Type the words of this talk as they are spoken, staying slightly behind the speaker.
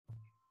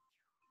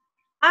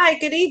Hi,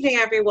 good evening,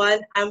 everyone,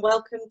 and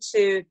welcome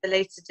to the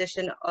latest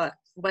edition of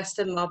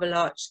Western Marble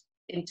Arch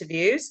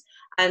Interviews.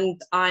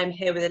 And I'm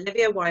here with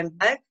Olivia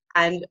Weinberg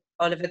and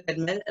Oliver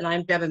Goodman, and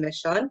I'm Gemma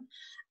Mishon.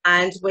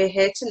 And we're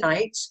here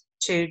tonight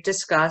to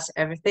discuss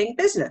everything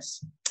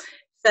business.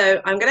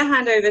 So I'm going to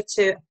hand over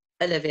to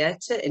Olivia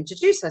to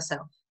introduce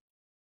herself.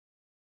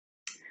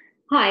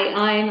 Hi,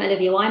 I'm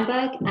Olivia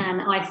Weinberg,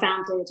 and I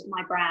founded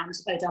my brand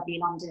OW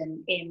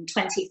London in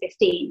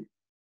 2015.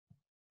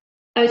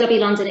 OW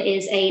London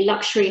is a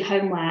luxury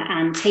homeware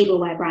and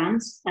tableware brand.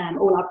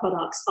 All our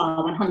products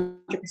are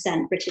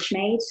 100% British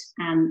made,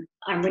 and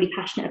I'm really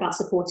passionate about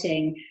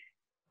supporting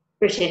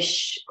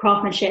British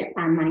craftsmanship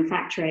and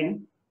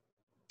manufacturing.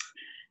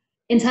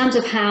 In terms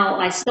of how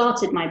I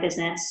started my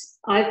business,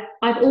 I've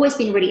always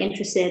been really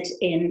interested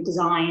in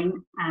design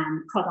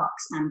and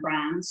products and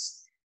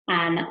brands.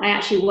 And I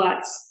actually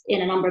worked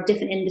in a number of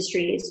different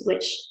industries,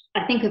 which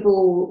I think have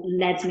all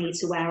led me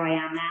to where I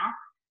am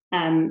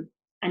now.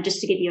 And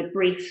just to give you a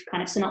brief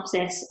kind of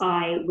synopsis,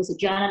 I was a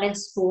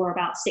journalist for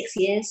about 6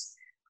 years,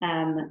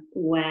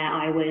 where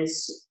I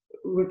was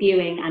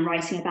reviewing and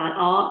writing about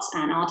art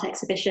and art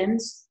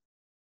exhibitions.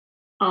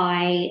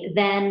 I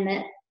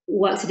then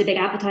worked at a big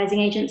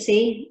advertising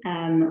agency,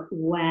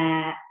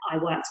 where I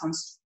worked on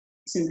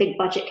some big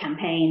budget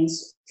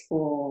campaigns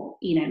for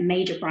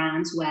major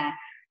brands, where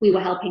we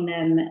were helping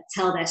them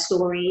tell their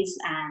stories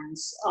and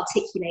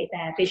articulate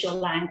their visual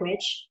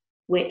language,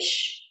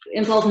 which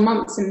involved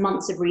months and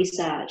months of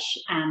research.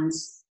 And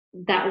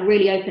that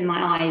really opened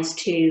my eyes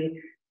to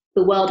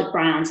the world of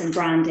brands and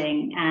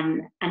branding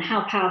and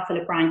how powerful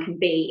a brand can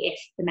be if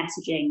the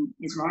messaging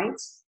is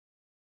right.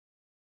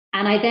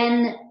 And I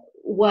then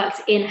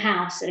worked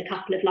in-house at a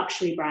couple of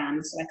luxury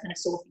brands, so I kind of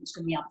saw things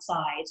from the other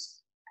side.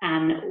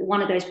 And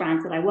one of those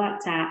brands that I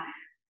worked at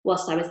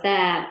whilst I was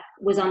there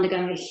was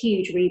undergoing a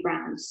huge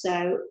rebrand.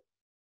 So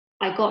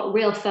I got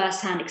real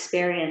first-hand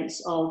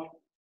experience of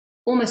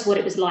almost what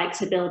it was like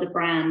to build a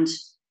brand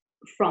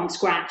from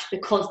scratch,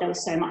 because there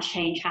was so much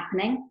change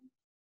happening.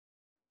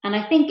 And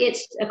I think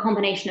it's a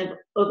combination of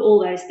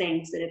all those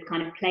things that have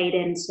kind of played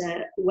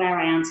into where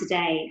I am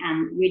today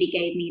and really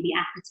gave me the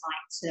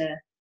appetite to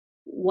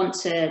want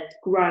to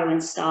grow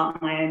and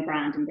start my own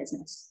brand and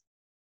business.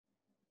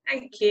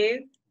 Thank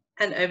you.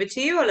 And over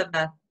to you,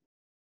 Oliver.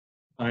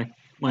 Hi,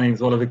 my name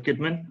is Oliver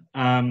Goodman.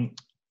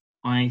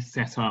 I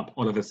set up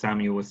Oliver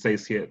Samuel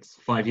Associates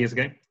 5 years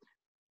ago.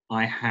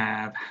 I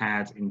have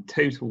had in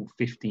total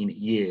 15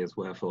 years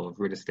worth of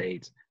real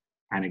estate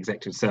and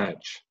executive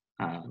search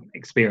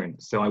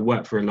experience. So I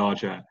worked for a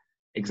larger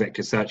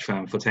executive search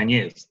firm for 10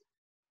 years.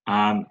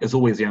 There's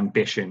always the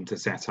ambition to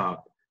set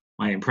up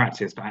my own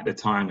practice, but at the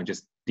time I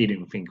just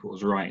didn't think it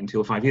was right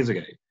until 5 years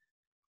ago.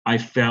 I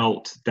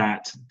felt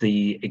that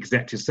the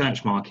executive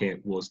search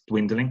market was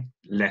dwindling,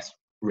 less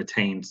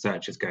retained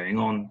searches going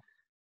on,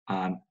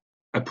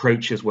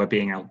 approaches were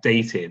being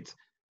outdated.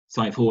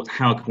 So I thought,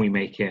 how can we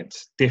make it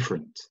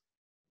different?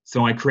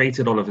 So I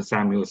created Oliver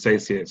Samuel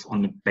Associates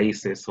on the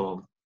basis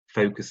of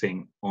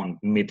focusing on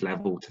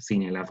mid-level to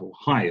senior level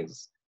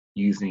hires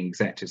using the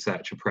executive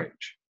search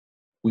approach.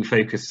 We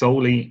focus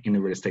solely in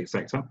the real estate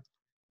sector,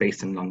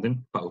 based in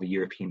London, but with a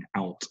European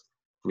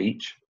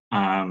outreach.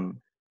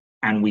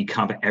 And we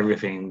cover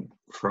everything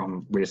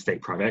from real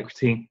estate private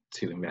equity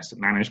to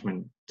investment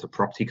management, to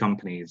property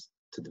companies,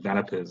 to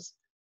developers,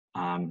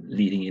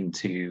 leading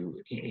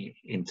into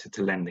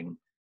lending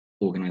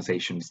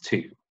organizations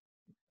too.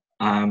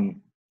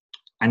 And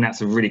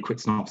that's a really quick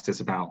synopsis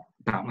about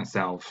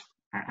myself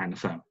and the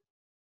firm.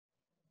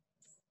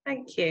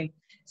 Thank you.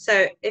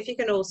 So if you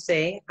can all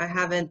see, I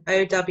have an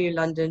OW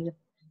London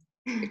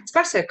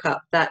espresso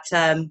cup that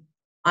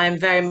I'm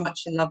very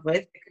much in love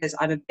with, because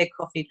I'm a big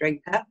coffee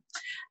drinker.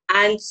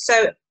 And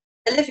so,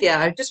 Olivia,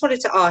 I just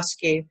wanted to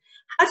ask you,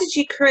 how did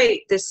you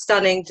create this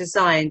stunning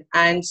design?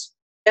 And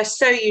they're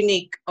so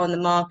unique on the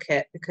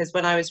market, because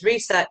when I was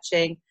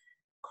researching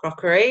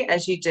crockery,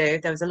 as you do,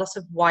 there was a lot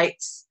of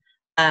whites,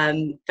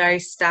 very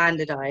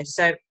standardized.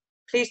 So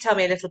please tell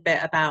me a little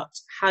bit about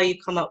how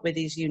you come up with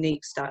these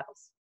unique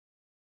styles.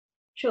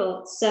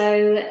 Sure.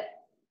 So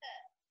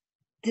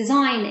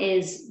design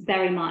is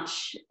very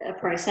much a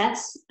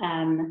process,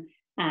 and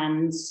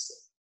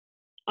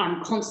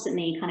I'm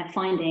constantly kind of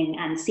finding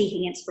and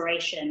seeking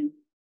inspiration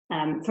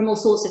from all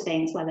sorts of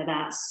things, whether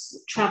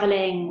that's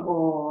traveling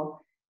or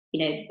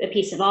a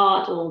piece of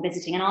art, or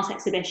visiting an art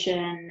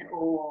exhibition,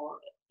 or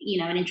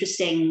an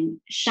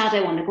interesting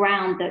shadow on the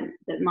ground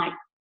that might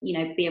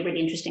be a really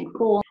interesting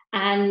form.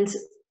 And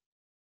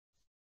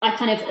I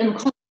kind of am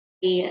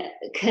constantly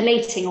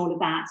collating all of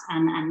that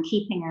and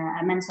keeping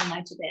a mental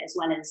note of it, as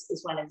well as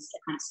a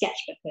kind of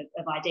sketchbook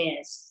of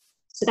ideas.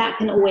 So that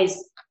can always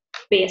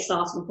be a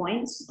starting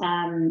point.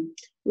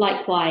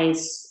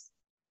 Likewise,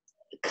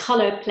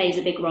 color plays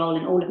a big role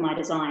in all of my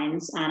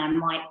designs, and I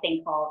might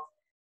think of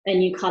a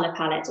new color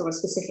palette or a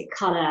specific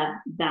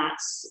color that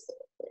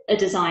a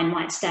design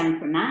might stem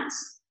from that.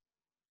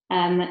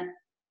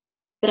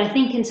 But I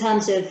think in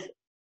terms of,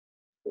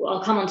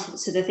 I'll come on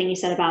to the thing you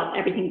said about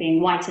everything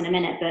being white in a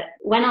minute, but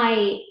when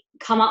I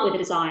come up with a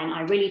design,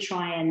 I really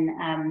try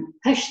and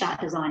push that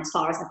design as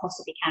far as I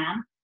possibly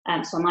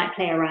can. So I might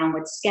play around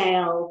with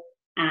scale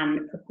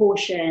and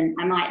proportion.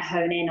 I might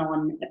hone in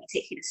on a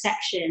particular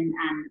section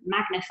and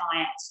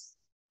magnify it.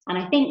 And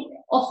I think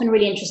often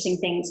really interesting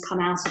things come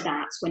out of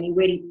that when you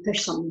really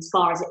push something as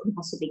far as it can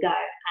possibly go,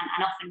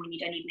 and often when you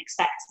don't even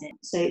expect it.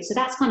 So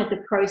that's kind of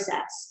the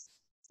process.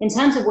 In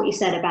terms of what you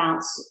said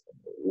about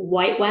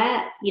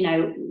whiteware, you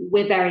know,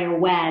 we're very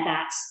aware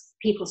that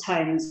people's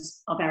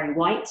homes are very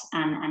white,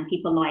 and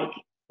people like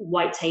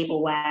white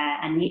tableware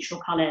and neutral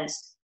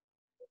colours.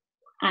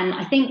 And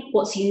I think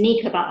what's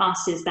unique about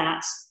us is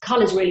that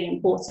colour is really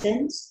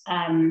important,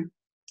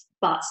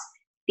 but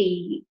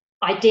the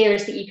idea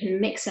is that you can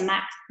mix and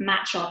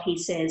match our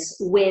pieces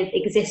with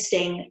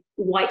existing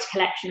white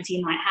collections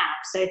you might have.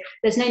 So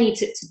there's no need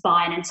to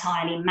buy an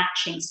entirely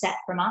matching set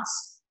from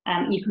us.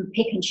 You can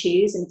pick and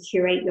choose and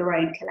curate your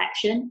own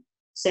collection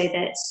so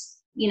that,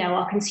 you know,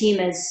 our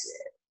consumers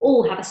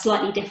all have a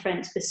slightly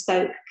different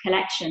bespoke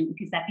collection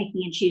because they're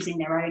picking and choosing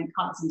their own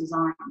colours and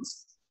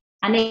designs.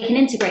 And they can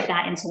integrate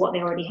that into what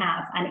they already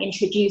have and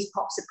introduce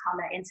pops of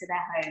colour into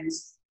their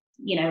homes,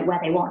 you know, where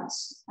they want.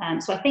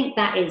 So I think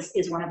that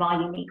is one of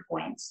our unique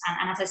points.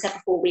 And as I said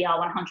before, we are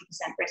 100%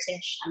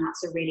 British, and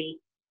that's a really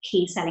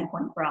key selling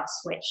point for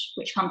us,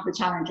 which comes with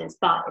challenges,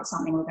 but it's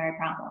something we're very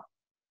proud of.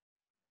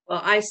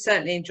 Well, I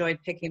certainly enjoyed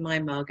picking my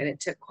mug, and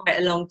it took quite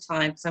a long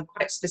time because I'm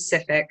quite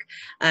specific.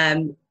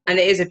 And it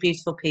is a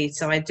beautiful piece,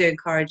 so I do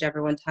encourage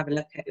everyone to have a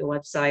look at your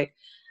website.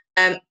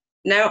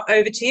 Now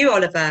over to you,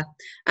 Oliver.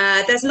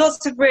 There's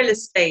lots of real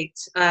estate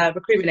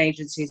recruitment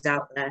agencies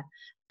out there,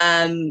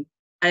 and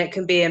it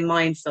can be a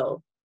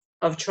mindful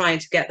of trying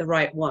to get the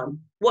right one.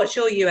 What's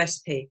your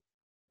USP?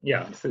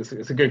 Yeah, it's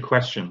a good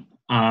question.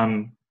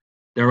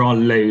 There are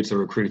loads of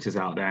recruiters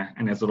out there,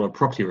 and there's a lot of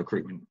property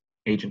recruitment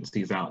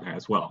agencies out there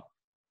as well.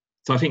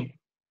 So I think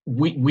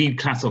we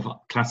classify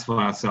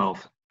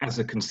ourselves as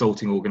a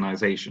consulting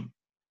organisation.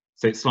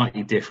 So it's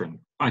slightly different.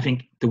 I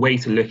think the way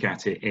to look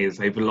at it is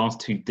over the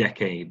last 2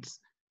 decades,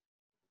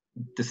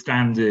 the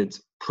standard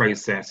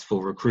process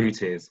for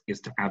recruiters is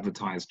to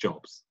advertise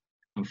jobs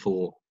and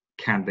for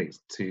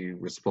candidates to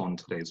respond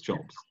to those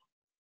jobs.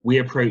 We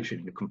approach it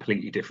in a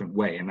completely different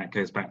way, and that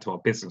goes back to our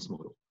business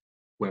model,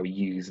 where we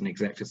use an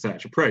executive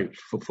search approach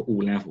for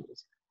all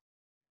levels.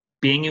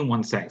 Being in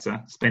one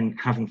sector,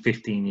 having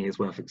 15 years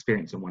worth of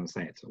experience in one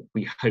sector,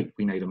 we hope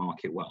we know the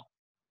market well.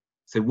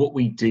 So what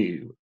we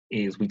do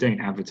is we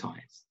don't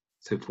advertise.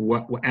 So for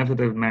whatever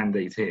the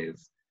mandate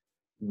is,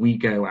 we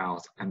go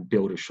out and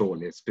build a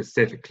shortlist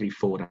specifically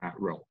for that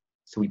role.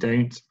 So we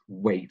don't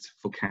wait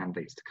for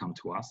candidates to come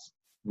to us,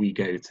 we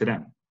go to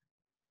them.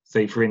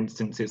 So for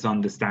instance, it's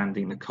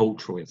understanding the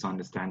cultural, it's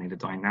understanding the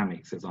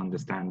dynamics, it's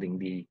understanding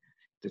the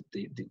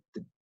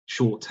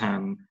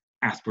short-term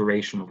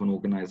aspiration of an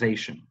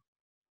organization,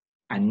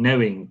 and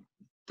knowing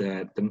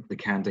the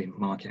candidate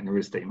market and the real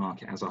estate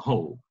market as a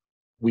whole,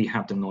 we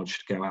have the knowledge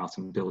to go out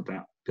and build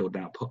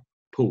that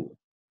pool.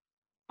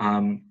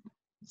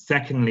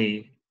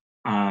 Secondly,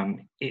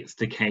 it's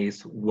the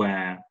case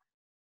where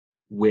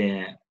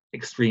we're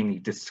extremely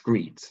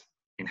discreet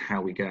in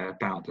how we go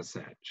about the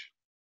search.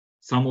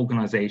 Some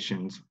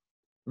organizations,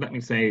 let me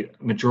say,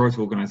 majority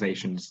of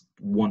organizations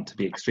want to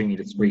be extremely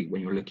discreet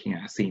when you're looking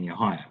at a senior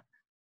hire.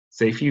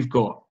 So if you've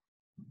got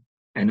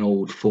an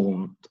old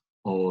form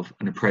of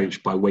an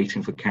approach by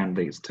waiting for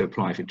candidates to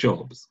apply for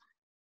jobs,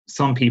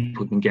 some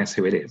people can guess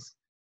who it is.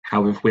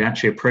 However, if we're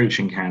actually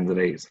approaching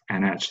candidates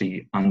and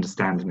actually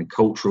understanding the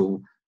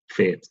cultural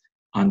fit,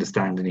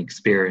 understanding the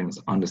experience,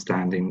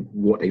 understanding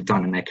what they've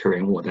done in their career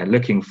and what they're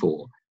looking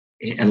for,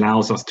 it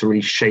allows us to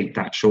really shape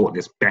that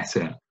shortlist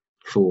better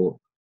for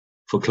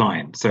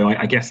clients. So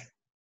I guess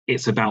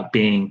it's about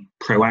being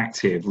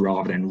proactive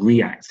rather than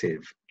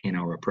reactive in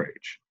our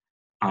approach.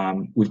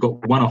 We've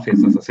got one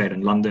office, as I said,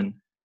 in London,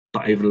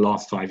 but over the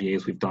last 5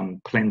 years, we've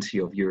done plenty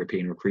of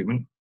European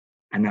recruitment,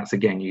 and that's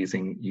again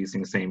using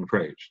the same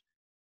approach.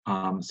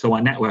 So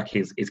our network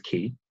is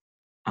key.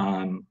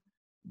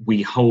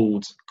 We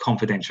hold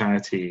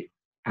confidentiality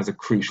as a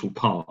crucial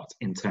part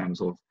in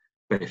terms of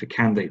both a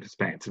candidate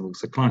perspective and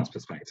also client's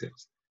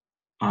perspectives.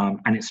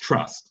 And it's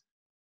trust.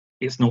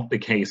 It's not the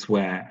case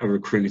where a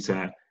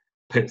recruiter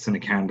puts in a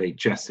candidate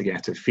just to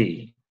get a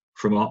fee.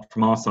 From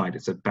our side,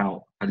 it's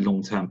about a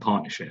long-term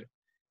partnership,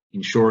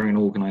 ensuring an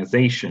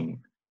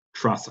organization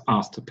trusts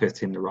us to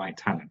put in the right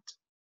talent.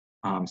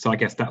 So I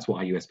guess that's what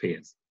our USP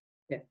is.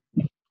 Yeah,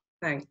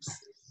 thanks.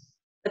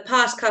 The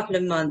past couple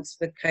of months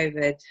with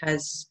COVID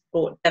has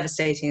brought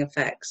devastating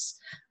effects,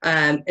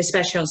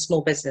 especially on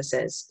small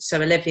businesses.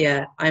 So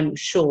Olivia, I'm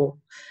sure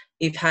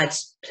you've had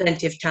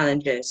plenty of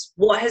challenges.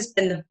 What has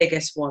been the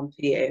biggest one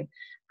for you?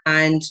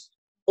 And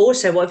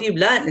also, what have you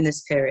learned in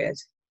this period?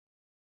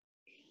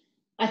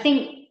 I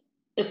think,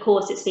 of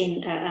course, it's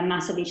been a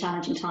massively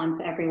challenging time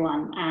for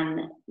everyone.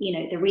 And, you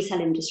know, the retail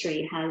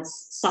industry has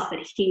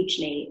suffered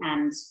hugely.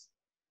 And,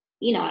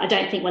 you know, I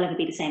don't think we'll ever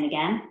be the same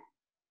again.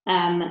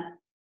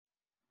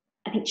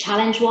 I think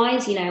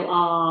challenge-wise, you know,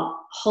 our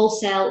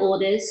wholesale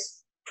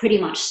orders pretty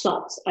much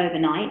stopped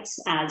overnight,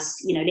 as,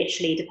 you know,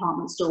 literally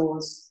department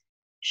stores,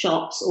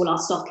 shops, all our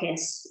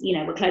stockists, you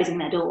know, were closing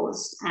their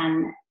doors,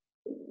 and,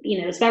 you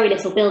know, there's very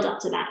little build up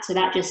to that. So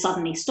that just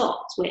suddenly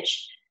stopped,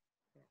 which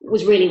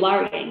was really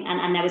worrying,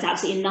 and there was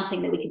absolutely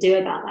nothing that we could do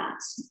about that.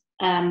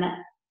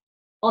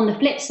 On the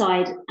flip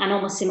side, and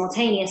almost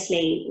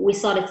simultaneously, we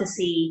started to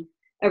see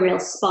a real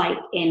spike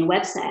in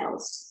web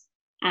sales.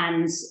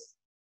 And,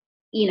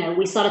 you know,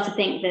 we started to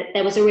think that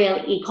there was a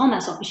real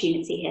e-commerce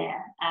opportunity here,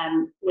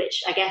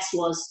 which I guess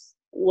was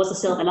a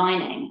silver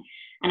lining.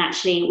 And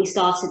actually, we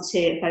started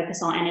to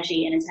focus our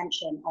energy and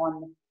attention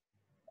on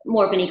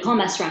more of an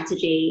e-commerce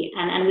strategy.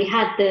 And we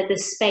had the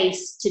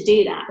space to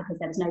do that because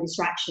there was no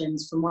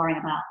distractions from worrying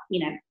about,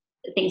 you know,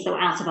 things that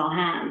were out of our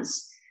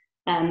hands.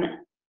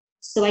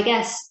 So I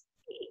guess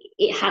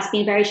it has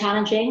been very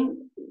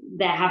challenging.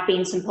 There have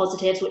been some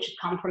positives which have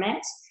come from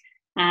it.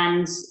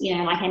 And, you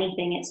know, like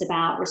anything, it's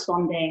about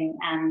responding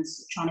and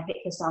trying to pick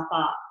yourself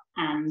up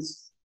and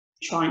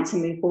trying to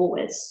move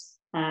forwards.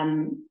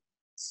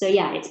 So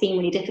yeah, it's been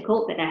really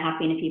difficult, but there have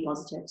been a few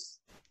positives.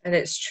 And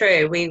it's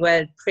true, we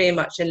were pretty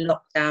much in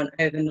lockdown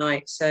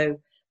overnight. So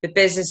the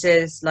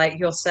businesses like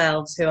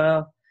yourselves, who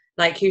are,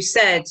 like you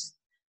said,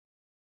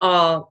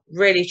 are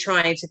really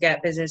trying to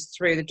get business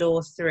through the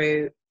door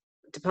through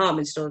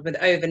department stores,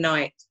 with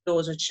overnight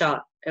doors were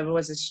shut. It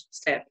was a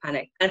state of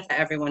panic, and for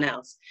everyone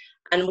else.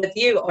 And with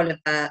you,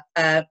 Oliver,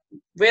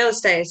 real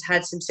estate has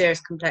had some serious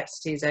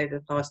complexities over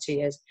the past 2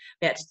 years.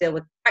 We had to deal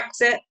with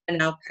Brexit and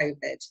now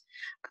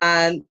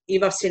COVID. You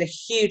must have seen a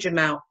huge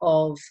amount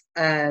of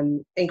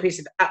increase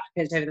of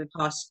applicants over the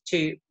past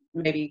 2,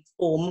 maybe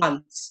 4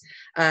 months.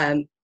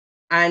 And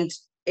it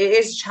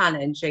is a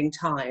challenging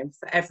time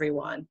for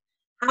everyone.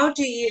 How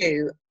do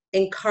you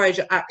encourage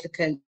your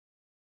applicants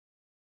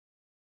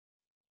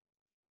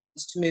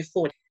to move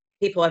forward?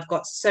 People have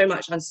got so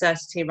much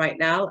uncertainty right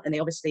now, and they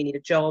obviously need a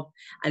job,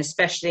 and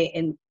especially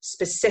in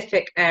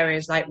specific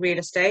areas like real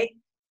estate.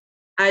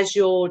 As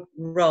your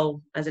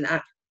role as an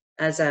app,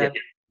 So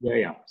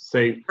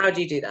how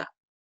do you do that?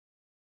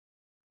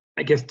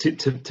 I guess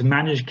to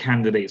manage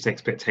candidates'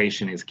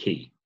 expectation is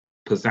key,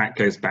 because that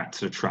goes back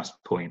to the trust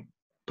point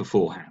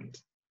beforehand.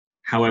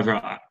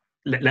 However,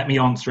 let me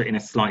answer it in a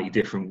slightly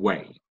different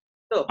way.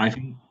 Sure. I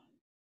think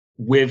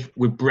with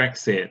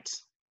Brexit,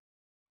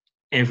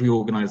 every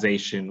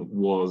organisation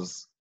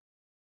was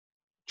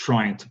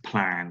trying to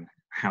plan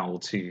how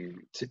to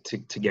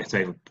get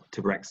over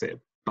to Brexit,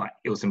 but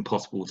it was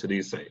impossible to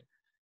do so.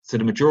 So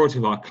the majority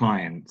of our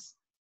clients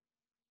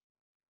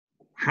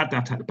had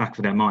that at the back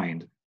of their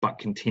mind, but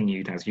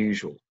continued as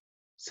usual.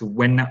 So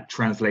when that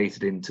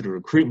translated into the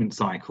recruitment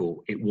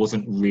cycle, it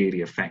wasn't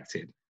really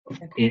affected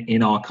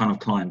in our kind of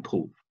client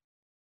pool.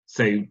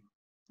 So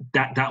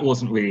that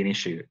wasn't really an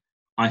issue.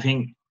 I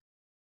think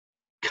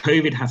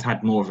COVID has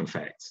had more of an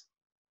effect.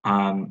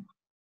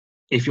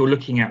 If you're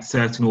looking at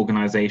certain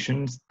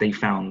organizations, they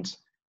found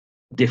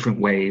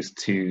different ways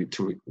to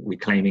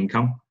reclaim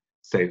income.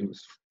 So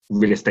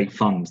real estate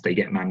funds, they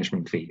get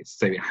management fees,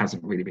 so it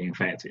hasn't really been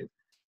affected.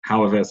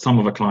 However, some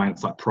of the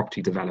clients, like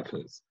property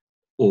developers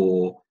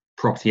or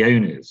property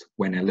owners,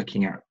 when they're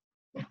looking at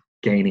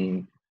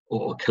gaining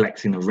or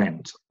collecting the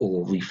rent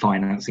or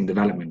refinancing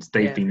developments,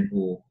 they've been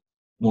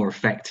more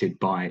affected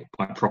by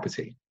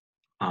property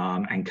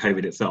and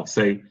COVID itself.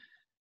 So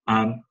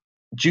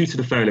due to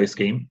the furlough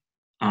scheme,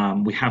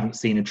 we haven't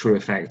seen a true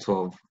effect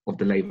of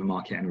the labour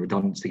market and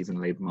redundancies in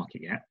the labour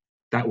market yet.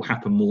 That will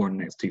happen more in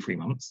the next 2-3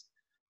 months.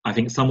 I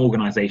think some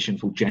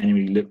organisations will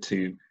genuinely look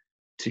to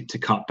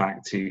cut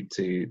back to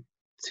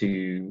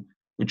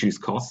reduce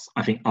costs.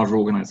 I think other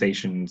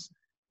organisations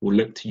will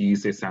look to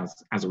use this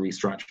as a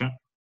restructure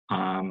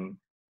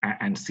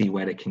and see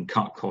where they can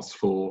cut costs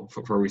for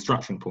a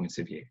restructuring point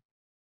of view.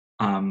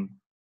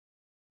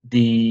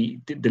 The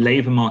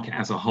labour market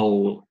as a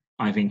whole,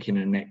 I think in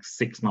the next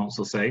 6 months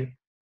or so,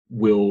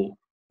 will,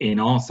 in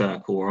our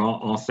circle or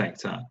our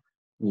sector,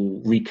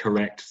 will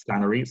recorrect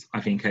salaries.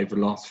 I think over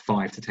the last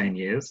 5 to 10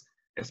 years,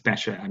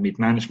 especially at a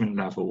mid-management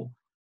level,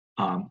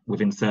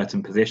 within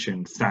certain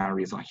positions,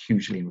 salaries are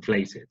hugely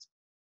inflated.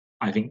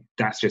 I think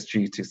that's just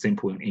due to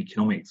simple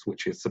economics,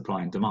 which is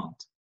supply and demand.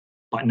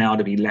 But now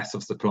there'll be less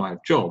of supply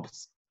of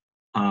jobs.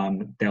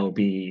 There'll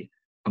be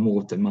a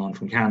more demand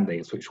from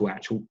candidates, which will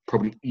actually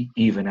probably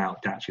even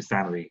out the actual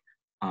salary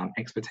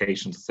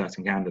expectations of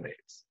certain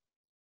candidates.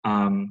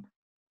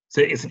 So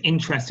it's an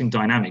interesting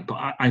dynamic,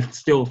 but I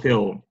still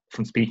feel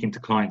from speaking to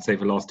clients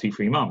over the last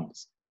 2-3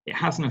 months, it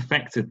hasn't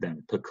affected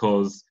them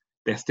because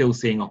they're still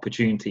seeing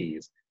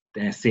opportunities.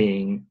 They're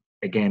seeing,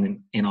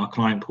 again, in our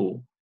client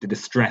pool, the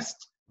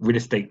distressed real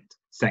estate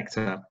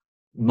sector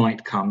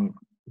might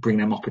bring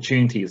them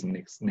opportunities in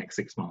the next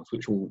 6 months,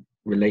 which will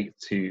relate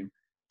to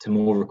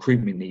more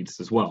recruitment needs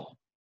as well.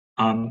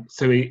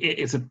 So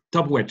it's a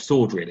double-edged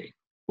sword, really,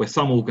 where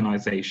some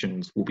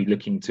organisations will be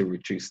looking to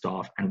reduce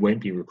staff and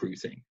won't be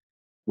recruiting,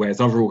 whereas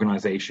other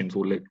organisations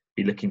will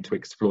be looking to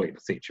exploit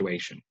the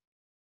situation.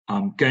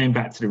 Going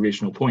back to the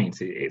original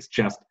point, it's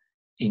just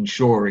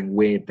ensuring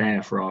we're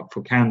there for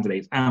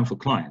candidates and for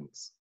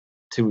clients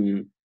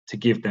to to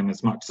give them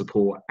as much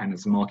support and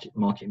as market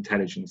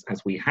intelligence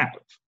as we have,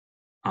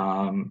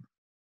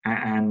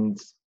 and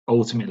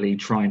ultimately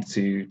trying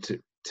to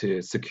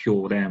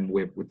secure them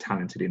with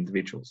talented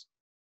individuals.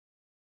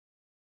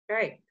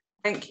 Great,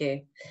 thank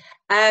you.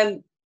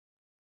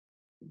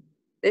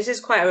 This is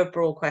quite a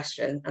broad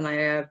question, and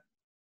I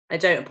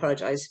don't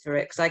apologise for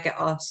it because I get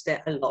asked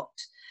it a lot.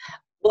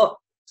 What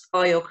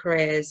are your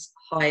career's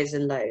highs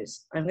and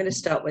lows? I'm going to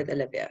start with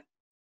Olivia.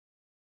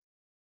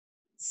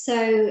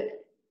 So,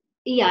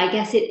 yeah, I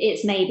guess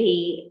it's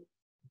maybe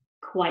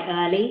quite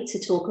early to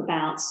talk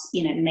about,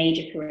 you know,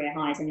 major career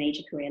highs and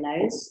major career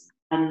lows.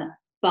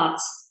 But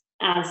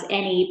as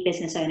any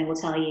business owner will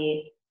tell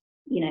you,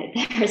 you know,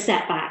 there are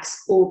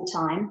setbacks all the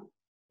time.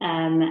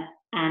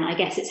 And I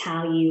guess it's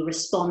how you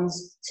respond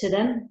to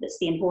them that's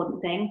the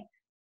important thing.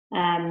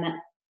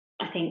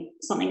 I think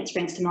something that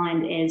springs to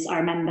mind is I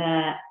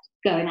remember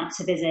going up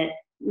to visit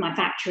my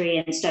factory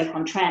in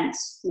Stoke-on-Trent,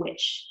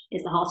 which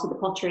is the heart of the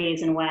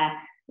potteries and where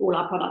all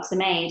our products are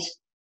made,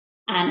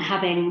 and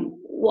having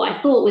what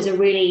I thought was a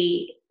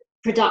really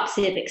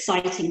productive,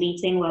 exciting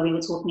meeting where we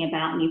were talking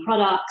about new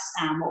products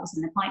and what was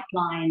in the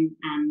pipeline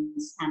and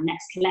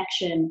next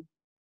collection.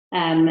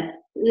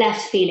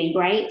 Left feeling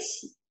great,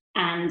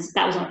 and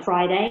that was on a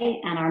Friday,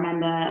 and I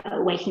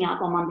remember waking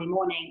up on Monday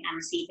morning and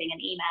receiving an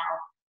email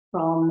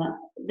from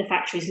the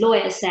factory's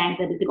lawyers saying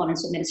that it had gone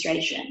into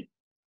administration.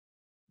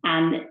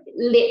 And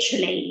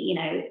literally, you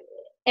know,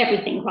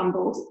 everything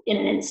crumbled in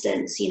an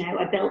instant. You know,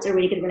 I built a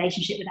really good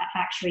relationship with that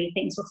factory.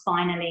 Things were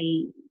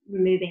finally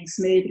moving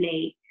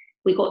smoothly.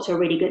 We got to a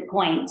really good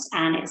point,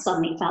 and it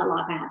suddenly felt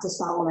like I had to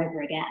start all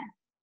over again.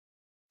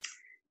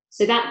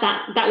 So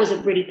that was a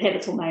really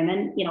pivotal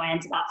moment. You know, I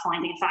ended up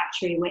finding a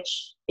factory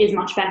which is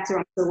much better.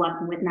 I'm still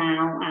working with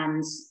now,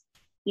 and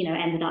you know,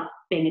 ended up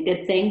being a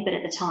good thing. But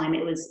at the time,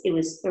 it was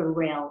a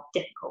real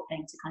difficult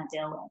thing to kind of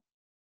deal with.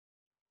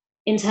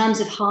 In terms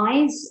of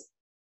highs,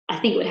 I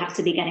think it would have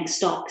to be getting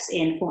stocks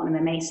in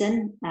Fortnum &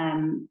 Mason.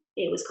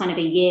 It was kind of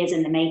a years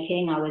in the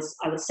making. I was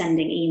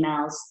sending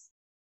emails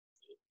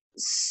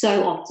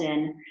so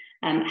often,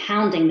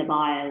 hounding the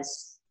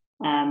buyers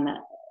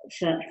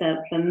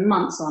for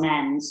months on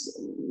end.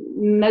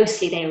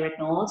 Mostly they were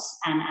ignored,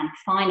 and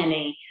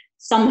finally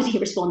somebody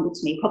responded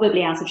to me,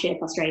 probably out of sheer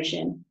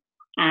frustration,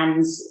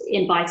 and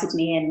invited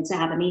me in to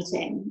have a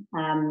meeting,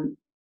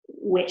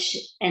 which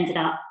ended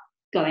up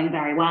going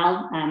very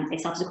well. They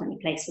subsequently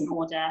placed an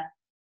order,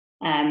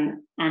 and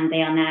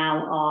they are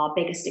now our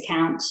biggest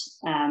account.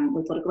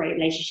 We've got a great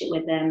relationship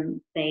with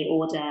them. They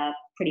order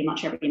pretty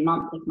much every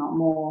month, if not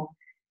more.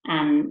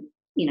 And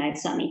you know,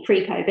 certainly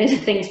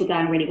pre-COVID, things were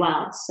going really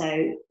well.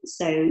 So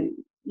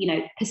you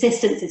know,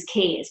 persistence is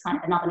key. It's kind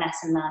of another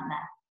lesson learned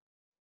there.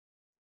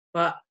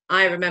 Well,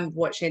 I remember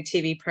watching a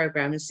TV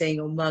program and seeing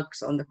your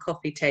mugs on the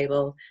coffee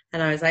table,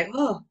 and I was like,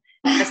 oh,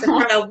 that's a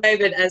proud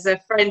moment as a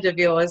friend of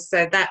yours.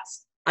 So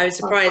I was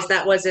surprised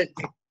that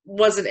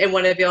wasn't in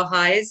one of your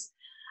highs.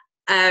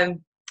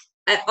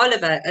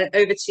 Oliver,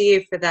 over to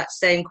you for that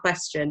same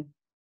question.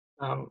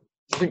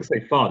 I think so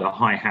far the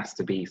high has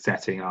to be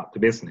setting up the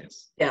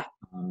business. Yeah.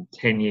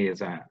 10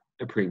 years at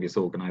a previous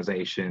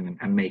organisation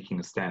and making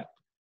a step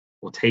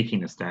or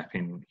taking a step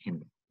in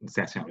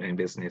setting up their own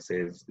business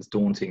is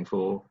daunting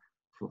for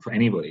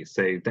anybody.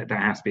 So that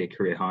has to be a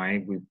career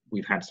high.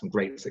 We've had some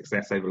great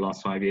success over the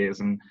last 5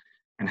 years, and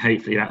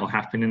hopefully that will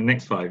happen in the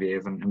next 5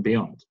 years and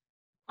beyond.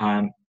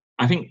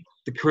 I think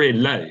the career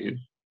low,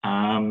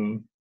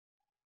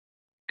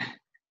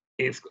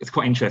 it's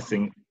quite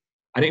interesting.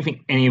 I don't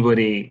think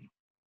anybody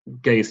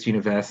goes to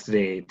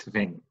university to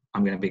think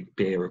I'm going to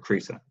be a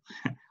recruiter.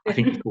 I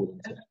think it's fall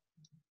into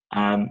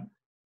it.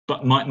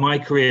 But my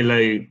career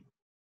low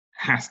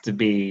has to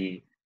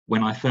be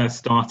when I first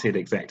started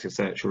executive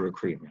search or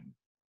recruitment,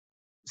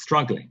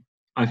 struggling.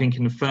 I think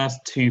in the first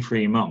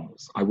 2-3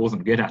 months, I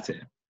wasn't good at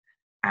it.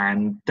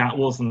 And that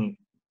wasn't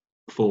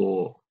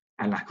for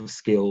a lack of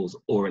skills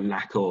or a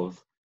lack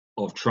of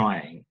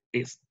trying.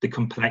 It's the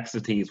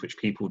complexities which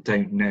people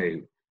don't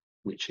know,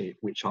 which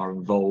are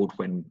involved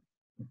when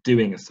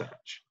doing a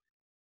search,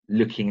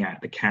 looking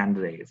at the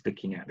candidates,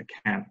 looking at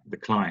the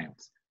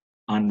clients,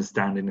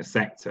 understanding the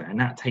sector, and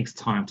that takes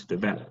time to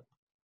develop.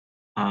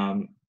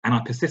 And I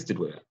persisted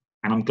with it,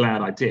 and I'm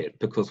glad I did,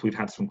 because we've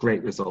had some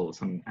great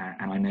results, and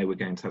I know we're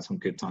going to have some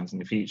good times in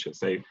the future.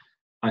 So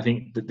I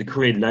think that the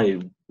career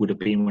low would have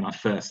been when I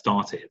first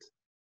started,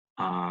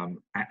 and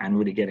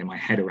really getting my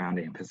head around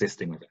it and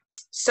persisting with it.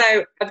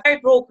 So a very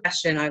broad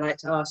question I'd like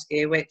to ask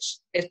you, which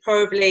is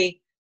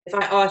probably, if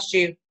I asked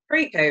you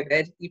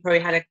pre-COVID, you probably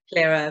had a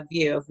clearer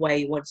view of where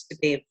you wanted to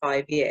be in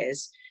 5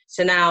 years.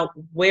 So now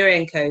we're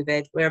in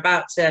COVID, we're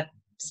about to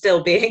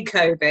still be in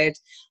COVID.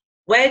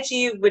 Where do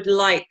you would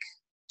like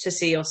to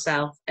see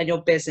yourself and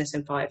your business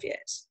in 5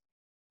 years?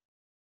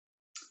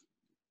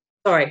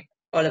 Sorry,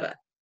 Oliver.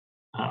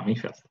 Me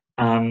first.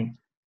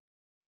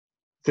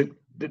 So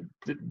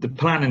the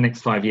plan in the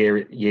next 5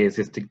 years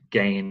is to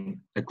gain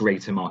a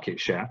greater market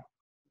share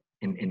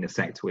in the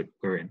sector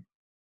we're in.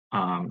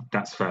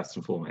 That's first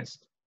and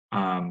foremost.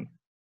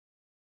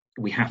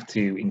 we have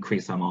to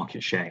increase our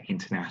market share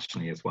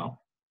internationally as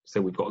well.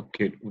 So we've got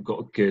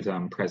a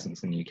good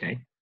presence in the UK.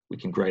 We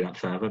can grow that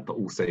further, but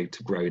also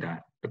to grow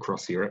that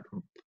across Europe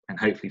and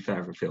hopefully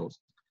further afield.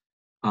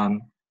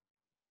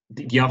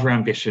 The other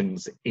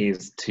ambitions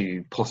is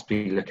to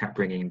possibly look at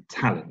bringing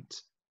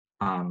talent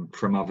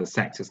from other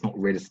sectors, not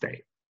real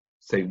estate.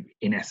 So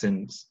in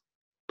essence,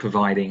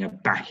 providing a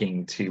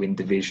backing to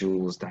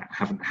individuals that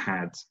haven't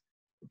had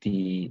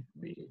the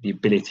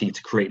ability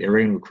to create their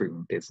own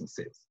recruitment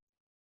businesses,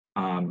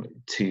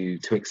 to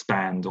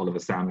expand Oliver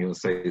Samuel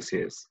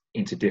Associates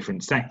into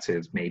different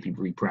sectors, maybe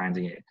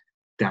rebranding it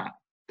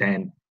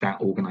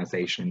that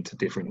organization into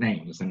different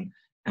names,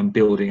 and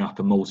building up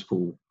a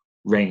multiple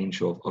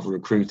range of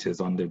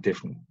recruiters under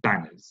different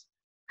banners.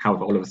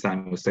 However, Oliver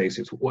Samuel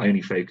Associates will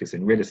only focus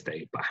in real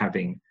estate, but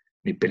having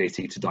the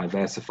ability to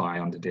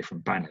diversify under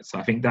different banners. So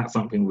I think that's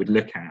something we'd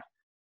look at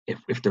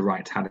if the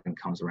right talent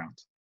comes around.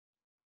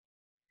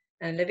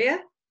 Olivia?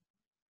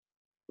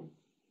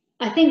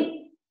 I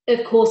think,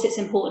 of course, it's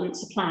important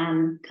to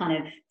plan kind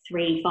of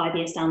 3-5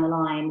 years down the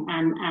line,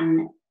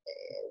 and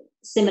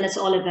similar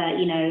to Oliver,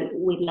 you know,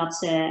 we'd love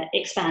to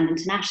expand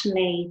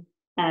internationally,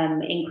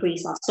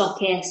 increase our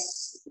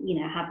stockists, you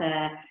know, have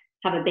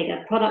a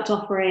bigger product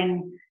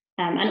offering,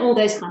 and all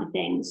those kind of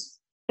things.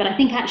 But I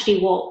think actually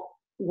what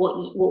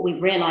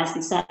we've realised,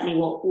 and certainly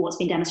what's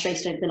been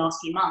demonstrated over the last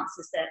few months,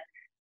 is that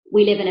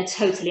we live in a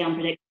totally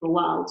unpredictable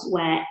world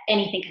where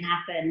anything can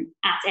happen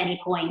at any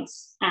point,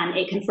 and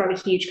it can throw a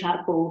huge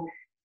curveball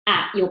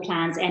at your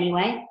plans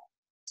anyway.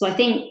 So I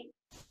think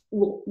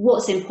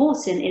what's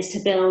important is to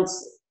build,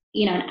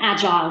 you know, an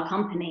agile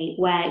company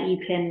where you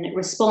can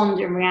respond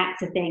and react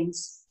to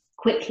things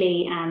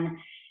quickly and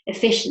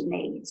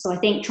efficiently. So I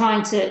think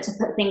trying to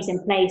put things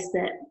in place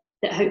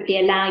that hopefully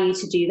allow you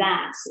to do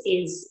that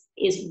is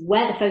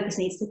where the focus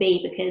needs to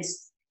be,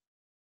 because,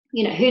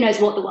 you know, who knows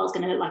what the world's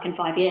going to look like in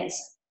 5 years.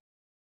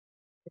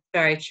 It's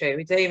very true.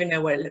 We don't even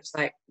know what it looks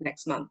like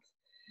next month.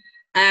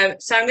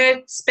 So I'm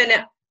going to spin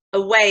it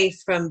away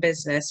from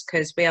business,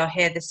 because we are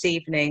here this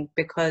evening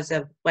because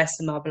of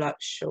Western Marble Arch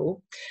Shaw.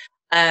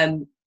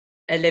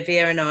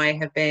 Olivia and I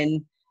have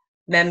been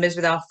members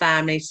with our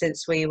family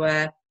since we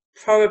were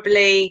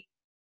probably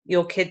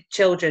your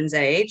children's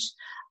age.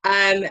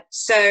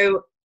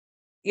 So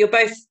you're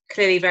both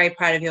clearly very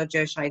proud of your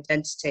Jewish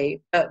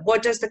identity, but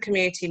what does the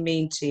community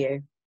mean to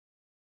you?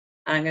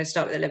 I'm going to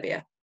start with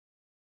Olivia.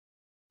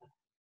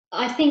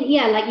 I think,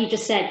 yeah, like you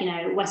just said, you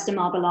know, Western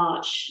Marble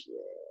Arch,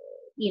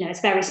 you know, it's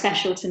very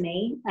special to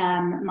me.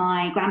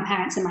 My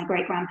grandparents and my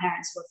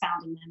great-grandparents were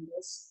founding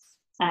members.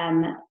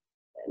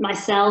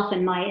 Myself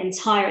and my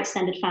entire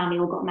extended family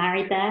all got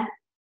married there.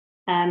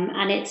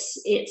 And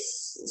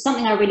it's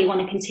something I really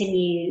want to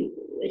continue,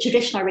 a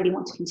tradition I really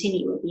want to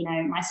continue with. You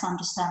know, my son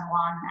just turned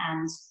 1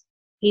 and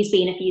he's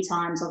been a few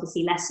times,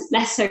 obviously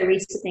less so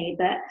recently,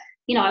 but,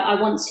 you know, I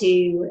want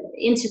to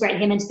integrate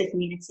him into the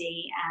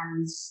community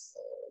and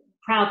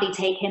proudly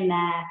take him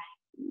there.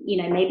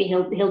 You know, maybe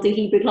he'll do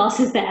Hebrew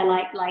classes there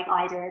like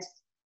I did,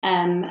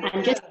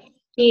 and just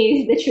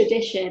continue the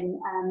tradition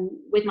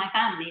with my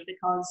family,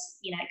 because,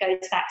 you know, it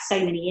goes back so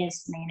many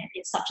years for me, and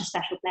it's such a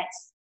special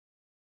place.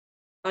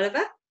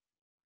 Oliver?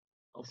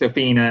 Also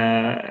been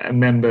a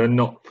member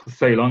not for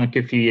so long, a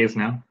good few years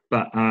now,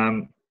 but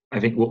I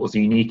think what was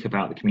unique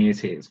about the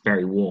community is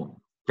very warm,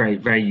 very,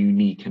 very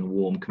unique and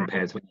warm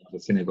compared to any other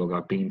synagogue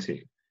I've been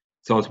to.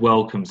 So I was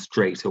welcomed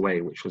straight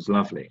away, which was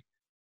lovely.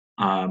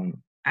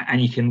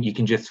 And you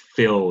can just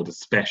feel the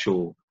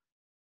special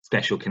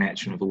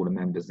connection of all the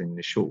members in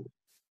the shul.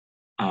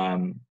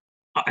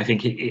 I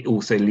think it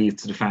also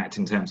leads to the fact,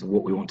 in terms of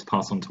what we want to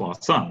pass on to our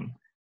son,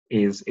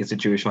 is a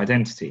Jewish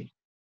identity.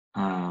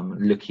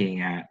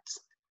 Looking at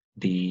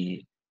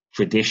the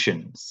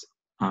traditions,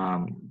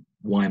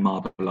 why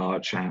Marble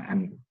Arch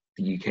and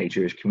the UK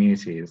Jewish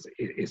community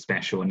is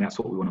special, and that's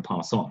what we want to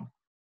pass on.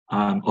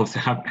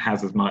 Obviously,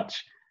 has as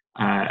much,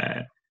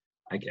 I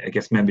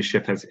guess,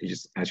 membership as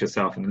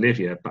yourself and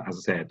Olivia, but as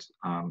I said,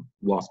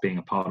 whilst being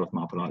a part of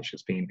Marble Arch,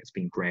 it's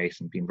been great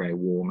and been very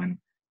warm, and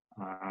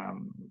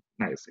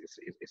no,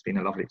 it's been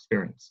a lovely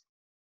experience.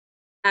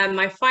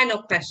 My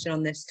final question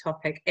on this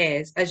topic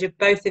is, as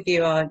both of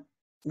you are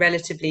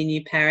relatively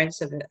new parents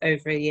of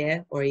over a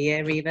year, or a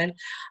year even,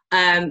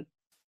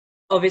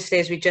 obviously,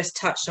 as we just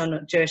touched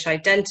on Jewish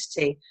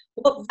identity,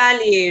 what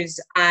values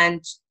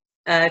and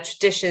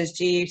traditions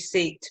do you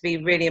seek to be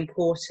really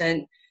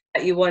important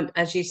that you want,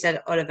 as you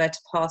said, Oliver, to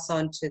pass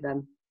on to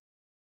them?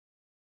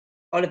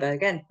 Oliver,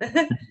 again.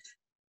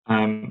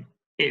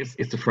 It's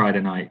the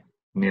Friday night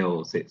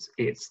meals.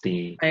 It's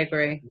the. I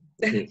agree.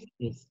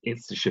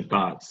 it's the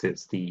Shabbats.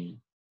 It's the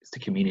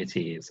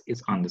community.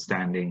 It's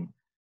understanding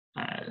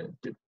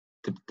the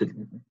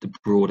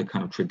broader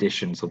kind of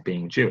traditions of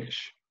being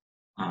Jewish,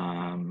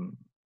 and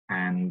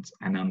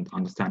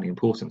understanding the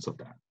importance of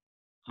that.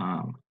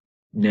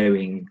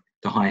 Knowing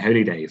the high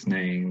holy days,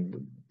 knowing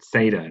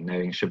Seder,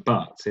 knowing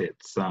Shabbat.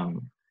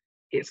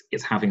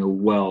 It's having a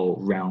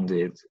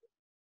well-rounded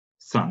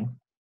son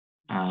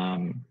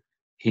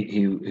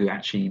who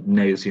actually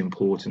knows the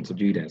importance of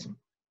Judaism.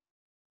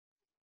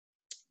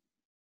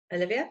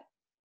 Olivia?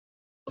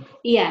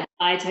 Yeah,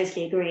 I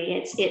totally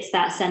agree. It's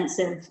that sense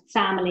of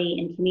family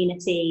and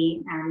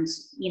community, and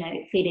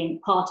feeling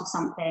part of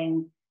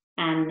something,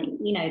 and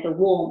the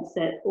warmth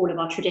that all of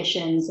our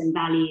traditions and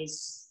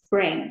values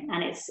bring.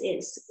 And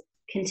it's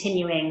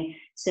continuing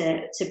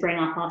to bring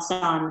up our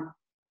son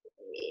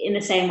in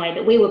the same way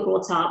that we were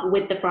brought up,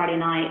 with the Friday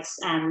nights,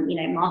 and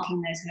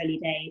marking those holy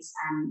days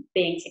and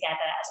being together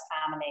as a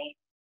family.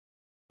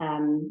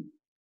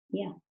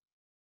 Yeah.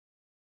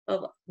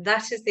 Well,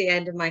 that is the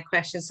end of my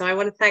question. So I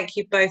want to thank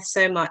you both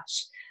so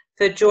much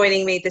for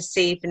joining me this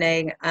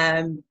evening,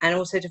 and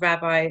also to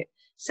Rabbi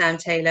Sam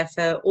Taylor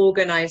for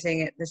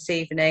organising it this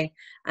evening.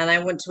 And I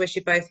want to wish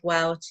you both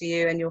well, to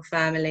you and your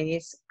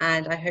families,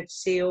 and I hope to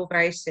see you all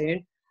very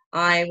soon.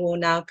 I will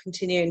now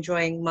continue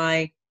enjoying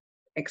my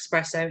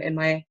espresso in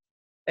my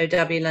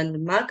OW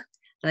London mug,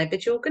 and I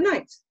bid you all good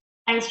night.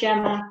 Thanks,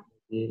 Gemma.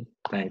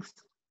 Thanks.